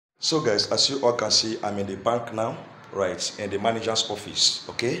So guys, as you all can see, I'm in the bank now, right, in the manager's office,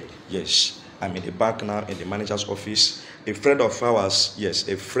 okay? Yes, I'm in the bank now, in the manager's office. A friend of ours, yes,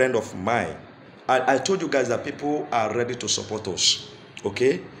 a friend of mine. I told you guys that people are ready to support us,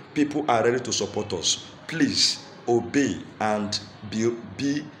 okay? People are ready to support us. Please obey and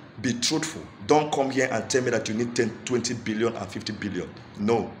be truthful. Don't come here and tell me that you need 10, 20 billion and 50 billion.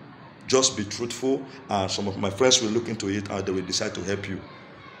 No, just be truthful, and some of my friends will look into it and they will decide to help you.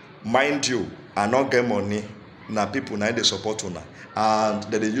 Mind you, I not get money. Now people now they support una, and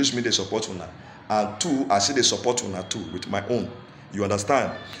they use me they support una, and two I see they support una too with my own. You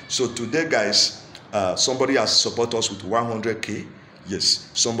understand? So today, guys, somebody has support us with 100k. Yes,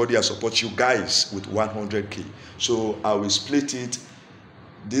 somebody has support you guys with 100k. So I will split it.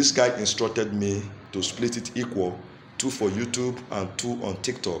 This guy instructed me to split it equal, 2 for YouTube and 2 on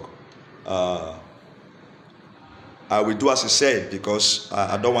TikTok. I will do as he said because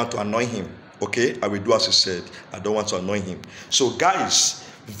I don't want to annoy him. Okay, I will do as he said. I don't want to annoy him. So guys,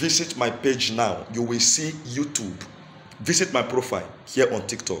 visit my page now. You will see YouTube. Visit my profile here on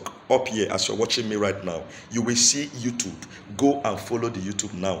TikTok. Up here as you're watching me right now. You will see YouTube. Go and follow the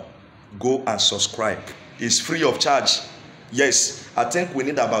YouTube now. Go and subscribe. It's free of charge. Yes, I think we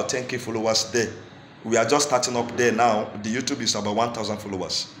need about 10k followers there. We are just starting up there now. The YouTube is about 1,000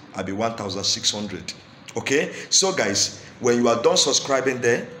 followers. I'll be 1,600. Okay, so guys, when you are done subscribing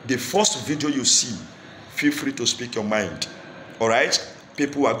there, the first video you see, feel free to speak your mind. All right,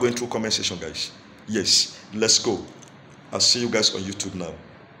 people are going through comment section, guys. Yes, let's go. I'll see you guys on YouTube now.